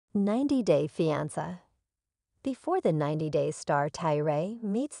90-Day Fiancé. Before the 90 Days star Tyray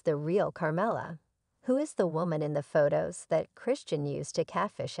meets the real Carmella, who is the woman in the photos that Christian used to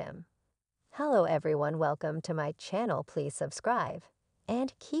catfish him. Hello everyone, welcome to my channel. Please subscribe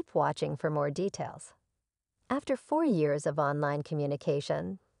and keep watching for more details. After 4 years of online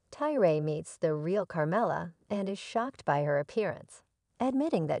communication, Tyray meets the real Carmella and is shocked by her appearance,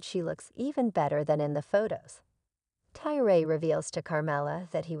 admitting that she looks even better than in the photos. Tyray reveals to Carmella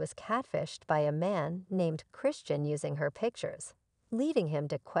that he was catfished by a man named Christian using her pictures, leading him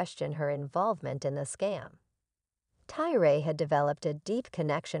to question her involvement in the scam. Tyray had developed a deep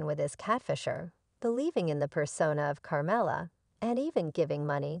connection with his catfisher, believing in the persona of Carmella and even giving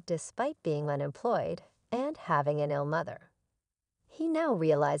money despite being unemployed and having an ill mother. He now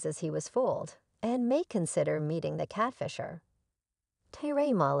realizes he was fooled and may consider meeting the catfisher.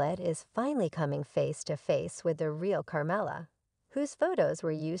 Tyray Mallet is finally coming face to face with the real Carmella, whose photos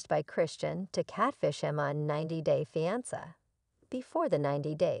were used by Christian to catfish him on 90-Day Fiancé, before the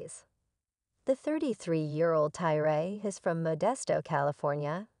 90 days. The 33-year-old Tyray is from Modesto,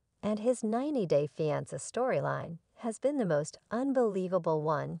 California, and his 90-Day Fiancé storyline has been the most unbelievable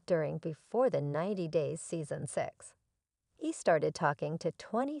one during Before the 90 Days Season 6. He started talking to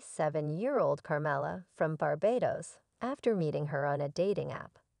 27-year-old Carmella from Barbados after meeting her on a dating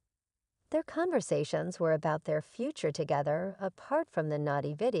app. Their conversations were about their future together apart from the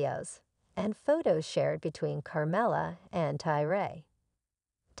naughty videos and photos shared between Carmella and Tyray.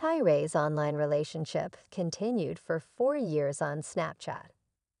 Tyray's online relationship continued for 4 years on Snapchat,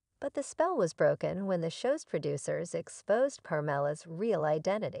 but the spell was broken when the show's producers exposed Carmella's real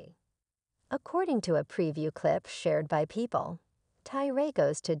identity. According to a preview clip shared by People, Tyray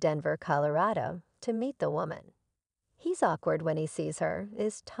goes to Denver, Colorado to meet the woman. He's awkward when he sees her,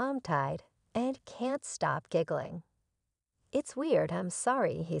 is tongue-tied, and can't stop giggling. "It's weird, I'm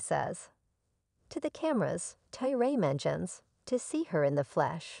sorry," he says. To the cameras, Tyray mentions, "To see her in the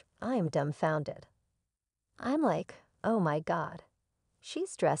flesh, I'm dumbfounded. I'm like, oh my God.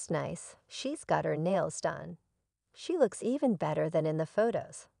 She's dressed nice, she's got her nails done. She looks even better than in the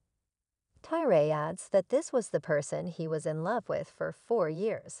photos." Tyray adds that this was the person he was in love with for 4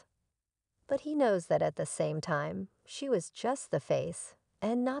 years. But he knows that at the same time, she was just the face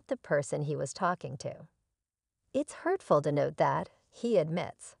and not the person he was talking to. It's hurtful to note that, he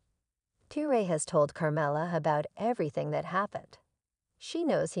admits. Tyray has told Carmella about everything that happened. She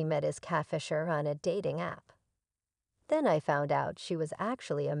knows he met his catfisher on a dating app. "Then I found out she was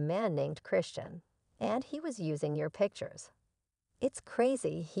actually a man named Christian, and he was using your pictures. It's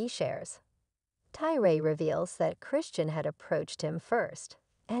crazy," he shares. Tyray reveals that Christian had approached him first,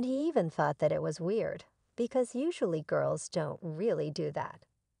 and he even thought that it was weird, because usually girls don't really do that.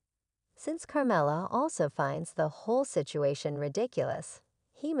 Since Carmella also finds the whole situation ridiculous,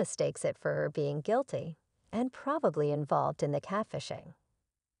 he mistakes it for her being guilty and probably involved in the catfishing.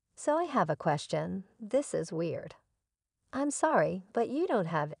 "So I have a question. This is weird. I'm sorry, but you don't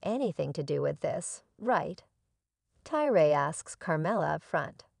have anything to do with this, right?" Tyray asks Carmella up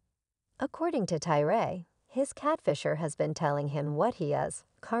front. According to Tyray, his catfisher has been telling him what he, as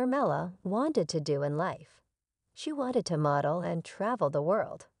Carmella, wanted to do in life. She wanted to model and travel the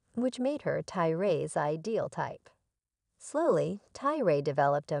world, which made her Tyray's ideal type. Slowly, Tyray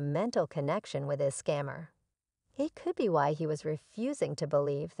developed a mental connection with his scammer. It could be why he was refusing to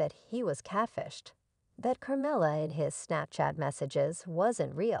believe that he was catfished, that Carmella in his Snapchat messages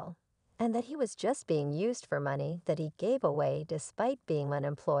wasn't real, and that he was just being used for money that he gave away despite being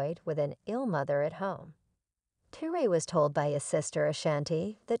unemployed with an ill mother at home. Tyray was told by his sister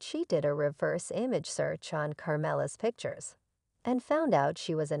Ashanti that she did a reverse image search on Carmella's pictures and found out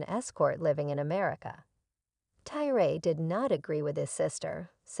she was an escort living in America. Tyray did not agree with his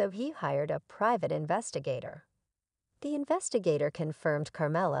sister, so he hired a private investigator. The investigator confirmed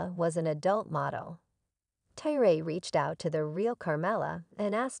Carmella was an adult model. Tyray reached out to the real Carmella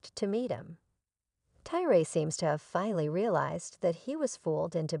and asked to meet him. Tyray seems to have finally realized that he was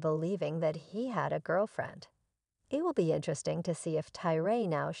fooled into believing that he had a girlfriend. It will be interesting to see if Tyray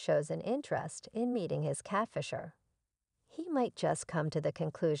now shows an interest in meeting his catfisher. He might just come to the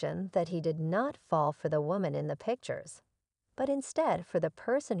conclusion that he did not fall for the woman in the pictures, but instead for the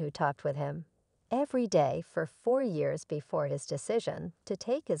person who talked with him every day for 4 years before his decision to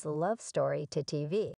take his love story to TV.